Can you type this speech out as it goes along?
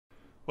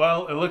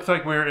Well, it looks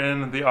like we're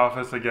in the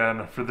office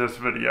again for this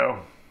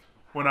video.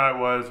 When I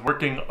was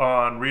working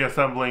on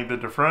reassembling the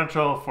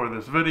differential for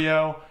this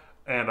video,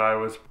 and I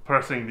was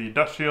pressing the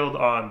dust shield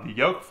on the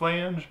yoke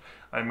flange,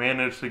 I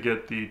managed to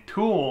get the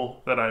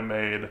tool that I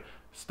made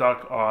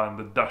stuck on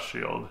the dust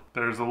shield.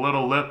 There's a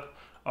little lip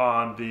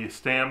on the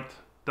stamped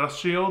dust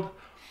shield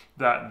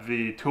that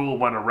the tool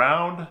went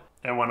around,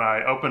 and when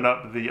I opened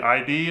up the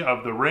ID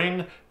of the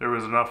ring, there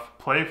was enough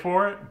play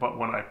for it, but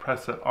when I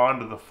pressed it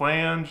onto the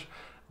flange,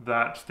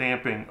 that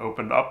stamping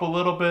opened up a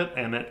little bit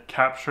and it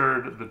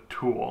captured the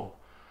tool.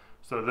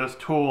 So this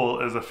tool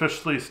is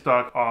officially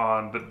stuck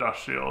on the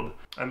dust shield.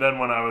 And then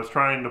when I was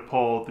trying to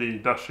pull the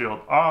dust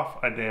shield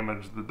off, I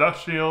damaged the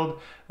dust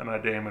shield and I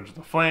damaged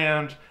the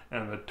flange,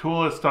 and the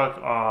tool is stuck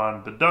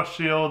on the dust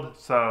shield,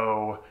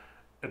 so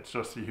it's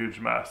just a huge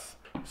mess.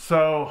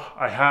 So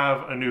I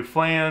have a new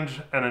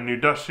flange and a new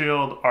dust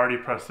shield already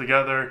pressed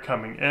together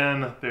coming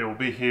in. They will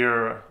be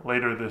here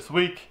later this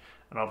week,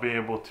 and I'll be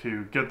able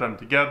to get them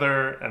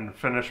together and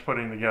finish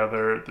putting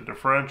together the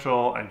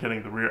differential and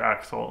getting the rear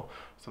axle.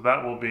 So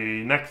that will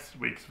be next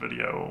week's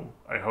video,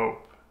 I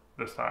hope,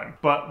 this time.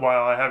 But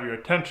while I have your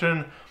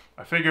attention,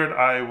 I figured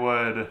I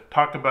would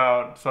talk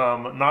about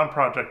some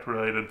non-project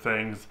related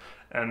things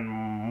and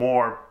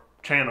more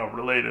channel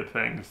related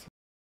things.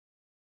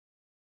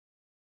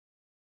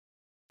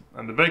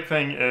 And the big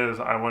thing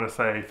is I want to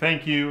say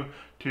thank you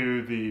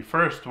to the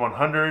first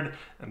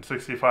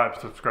 165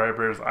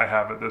 subscribers I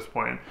have at this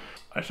point.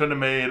 I should have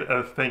made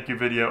a thank you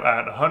video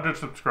at 100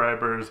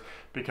 subscribers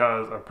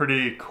because a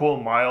pretty cool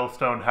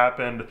milestone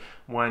happened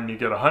when you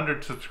get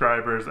 100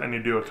 subscribers and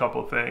you do a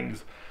couple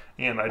things.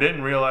 And I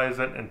didn't realize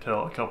it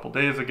until a couple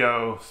days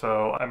ago,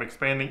 so I'm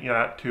expanding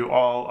that to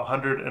all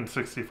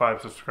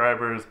 165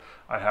 subscribers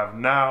I have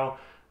now.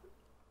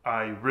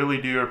 I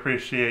really do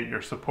appreciate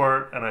your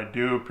support, and I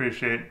do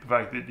appreciate the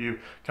fact that you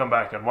come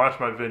back and watch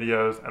my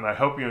videos, and I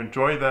hope you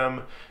enjoy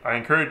them. I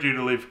encourage you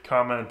to leave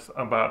comments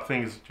about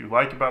things that you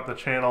like about the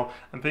channel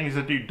and things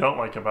that you don't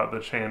like about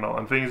the channel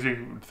and things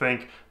you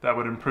think that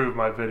would improve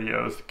my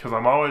videos, because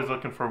I'm always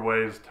looking for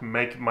ways to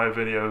make my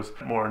videos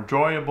more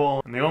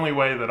enjoyable, and the only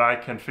way that I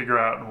can figure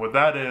out what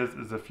that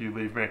is if you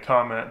leave me a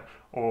comment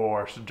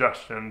or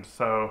suggestions.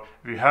 So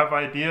if you have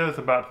ideas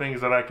about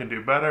things that I can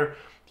do better,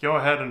 go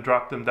ahead and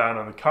drop them down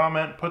in the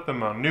comment, put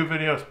them on new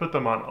videos, put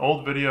them on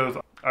old videos.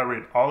 I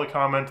read all the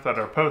comments that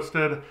are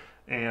posted,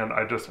 and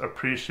I just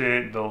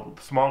appreciate the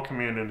small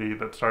community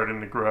that's starting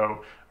to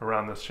grow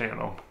around this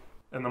channel.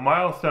 And the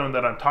milestone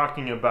that I'm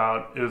talking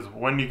about is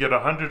when you get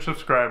 100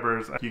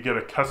 subscribers, you get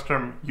a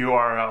custom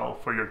URL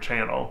for your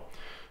channel.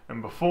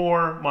 And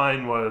before,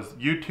 mine was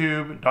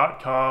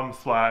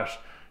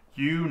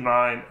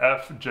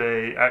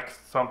youtube.com/u9fjx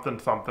something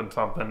something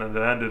something, and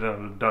it ended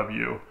in a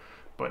W.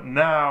 But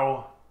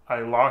now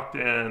I locked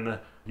in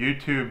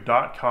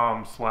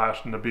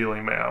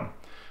youtube.com/nabilimam,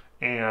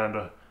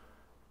 and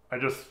I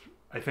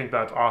think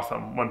that's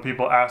awesome. When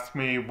people ask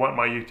me what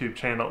my YouTube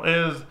channel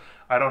is,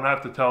 I don't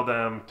have to tell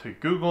them to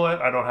Google it.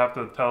 I don't have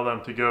to tell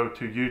them to go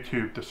to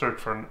YouTube to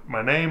search for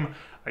my name.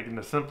 I can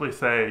just simply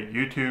say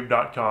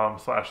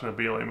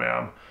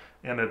youtube.com/nabilimam,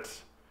 and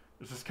it's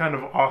just kind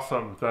of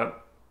awesome that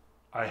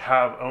I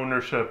have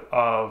ownership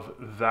of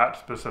that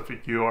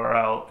specific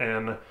URL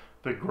in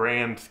the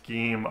grand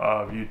scheme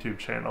of YouTube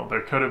channel. There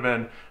could have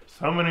been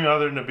so many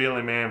other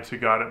Nabilimams who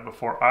got it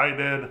before I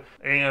did,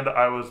 and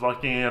I was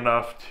lucky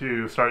enough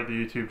to start the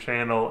YouTube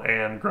channel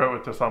and grow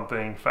it to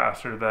something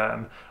faster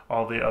than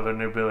all the other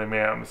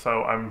Nabilimams.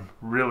 So I'm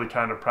really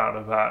kind of proud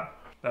of that.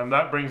 And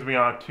that brings me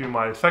on to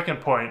my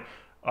second point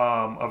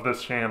of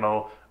this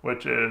channel,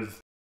 which is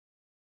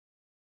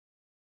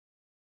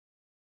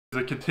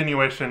the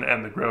continuation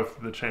and the growth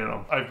of the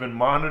channel. I've been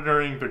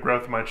monitoring the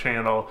growth of my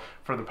channel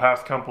for the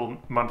past couple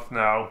months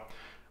now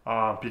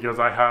because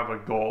I have a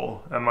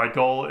goal, and my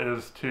goal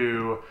is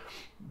to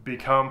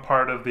become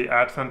part of the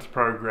AdSense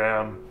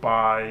program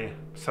by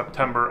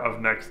September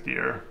of next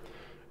year.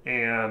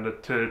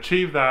 And to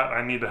achieve that,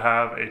 I need to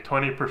have a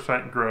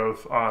 20%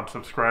 growth on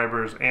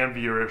subscribers and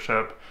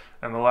viewership.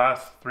 And the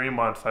last 3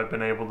 months I've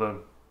been able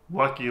to,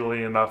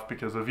 luckily enough,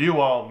 because of you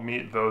all,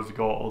 meet those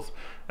goals.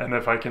 And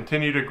if I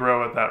continue to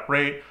grow at that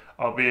rate,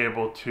 I'll be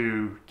able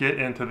to get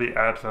into the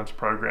AdSense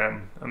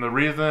program. And the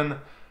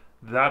reason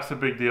that's a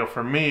big deal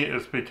for me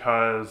is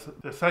because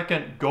the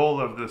second goal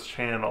of this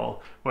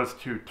channel was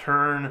to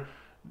turn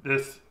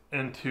this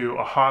into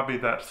a hobby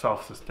that's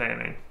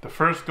self-sustaining. The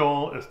first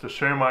goal is to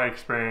share my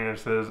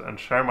experiences and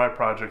share my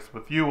projects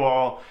with you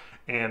all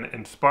and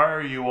inspire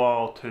you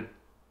all to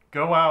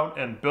go out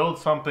and build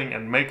something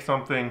and make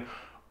something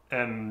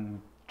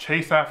and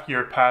chase after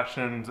your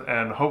passions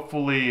and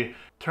hopefully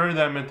turn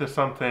them into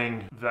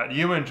something that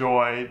you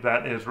enjoy,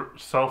 that is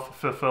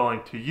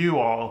self-fulfilling to you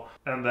all.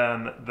 And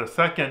then the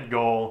second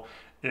goal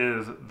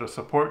is the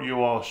support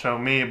you all show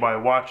me by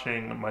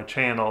watching my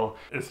channel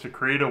is to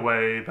create a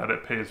way that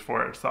it pays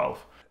for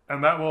itself.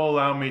 And that will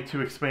allow me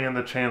to expand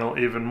the channel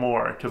even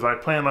more, because I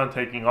plan on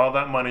taking all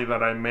that money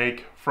that I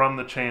make from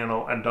the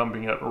channel and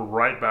dumping it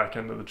right back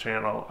into the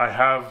channel. I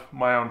have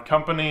my own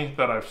company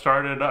that I've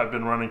started. I've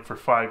been running for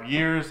 5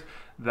 years.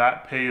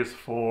 That pays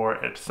for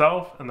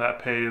itself, and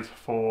that pays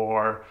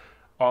for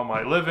all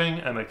my living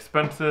and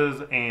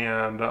expenses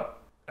and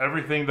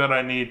everything that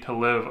I need to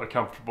live a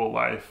comfortable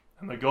life.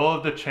 And the goal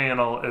of the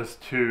channel is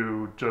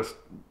to just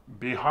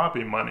be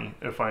hobby money.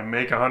 If I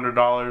make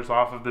 $100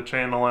 off of the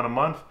channel in a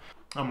month,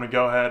 I'm gonna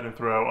go ahead and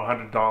throw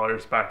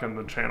 $100 back in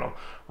the channel.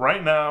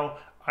 Right now,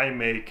 I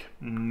make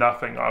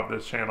nothing off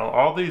this channel.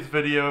 All these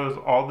videos,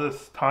 all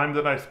this time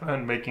that I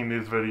spend making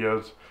these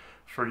videos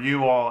for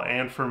you all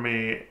and for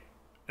me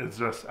is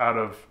just out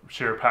of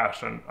sheer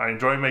passion. I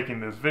enjoy making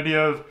these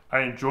videos. I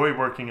enjoy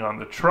working on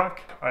the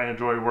truck. I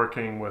enjoy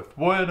working with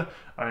wood.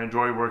 I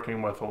enjoy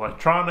working with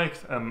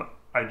electronics, and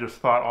I just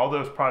thought all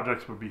those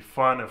projects would be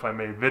fun if I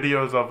made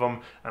videos of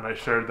them and I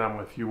shared them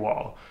with you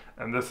all.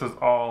 And this is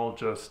all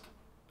just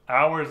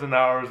hours and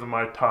hours of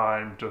my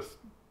time just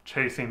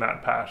chasing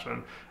that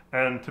passion.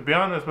 And to be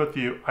honest with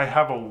you, I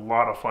have a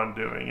lot of fun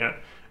doing it.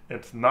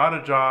 It's not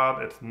a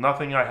job, it's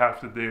nothing I have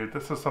to do.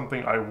 This is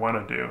something I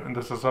want to do, and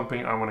this is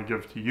something I want to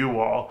give to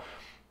you all.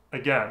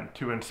 Again,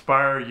 to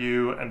inspire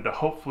you and to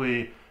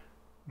hopefully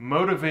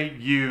motivate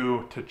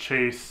you to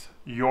chase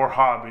your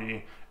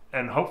hobby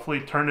and hopefully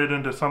turn it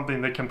into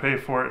something that can pay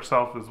for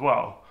itself as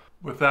well.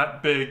 With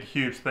that big,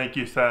 huge thank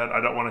you said, I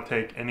don't want to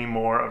take any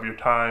more of your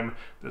time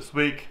this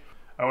week.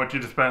 I want you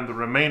to spend the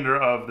remainder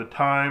of the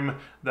time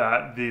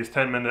that these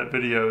 10-minute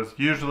videos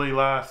usually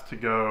last to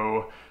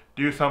go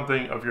do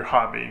something of your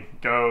hobby.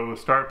 Go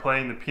start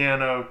playing the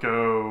piano,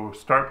 go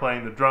start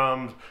playing the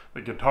drums,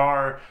 the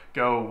guitar,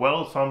 go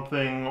weld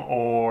something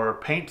or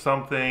paint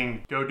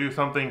something, go do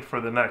something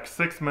for the next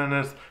 6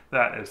 minutes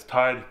that is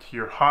tied to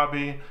your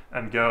hobby,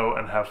 and go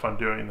and have fun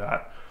doing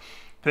that.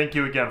 Thank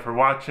you again for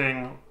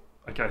watching.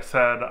 Like I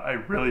said, I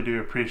really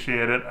do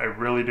appreciate it. I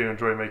really do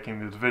enjoy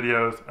making these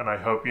videos, and I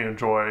hope you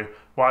enjoy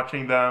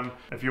watching them.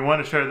 If you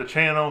want to share the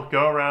channel,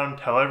 go around,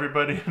 tell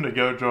everybody to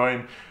go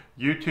join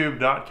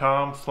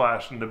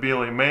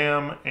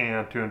youtube.com/NabileMam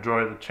and to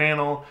enjoy the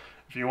channel.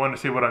 If you want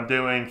to see what I'm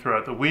doing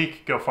throughout the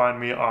week, go find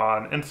me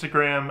on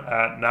Instagram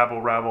at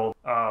NabbleRabble.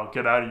 I'll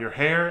get out of your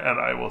hair, and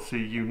I will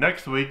see you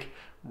next week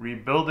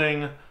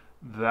rebuilding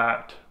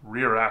that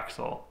rear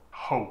axle.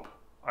 I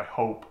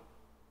hope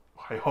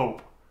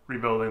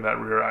rebuilding that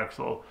rear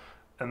axle,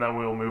 and then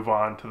we'll move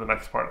on to the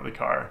next part of the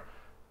car.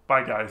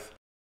 Bye guys.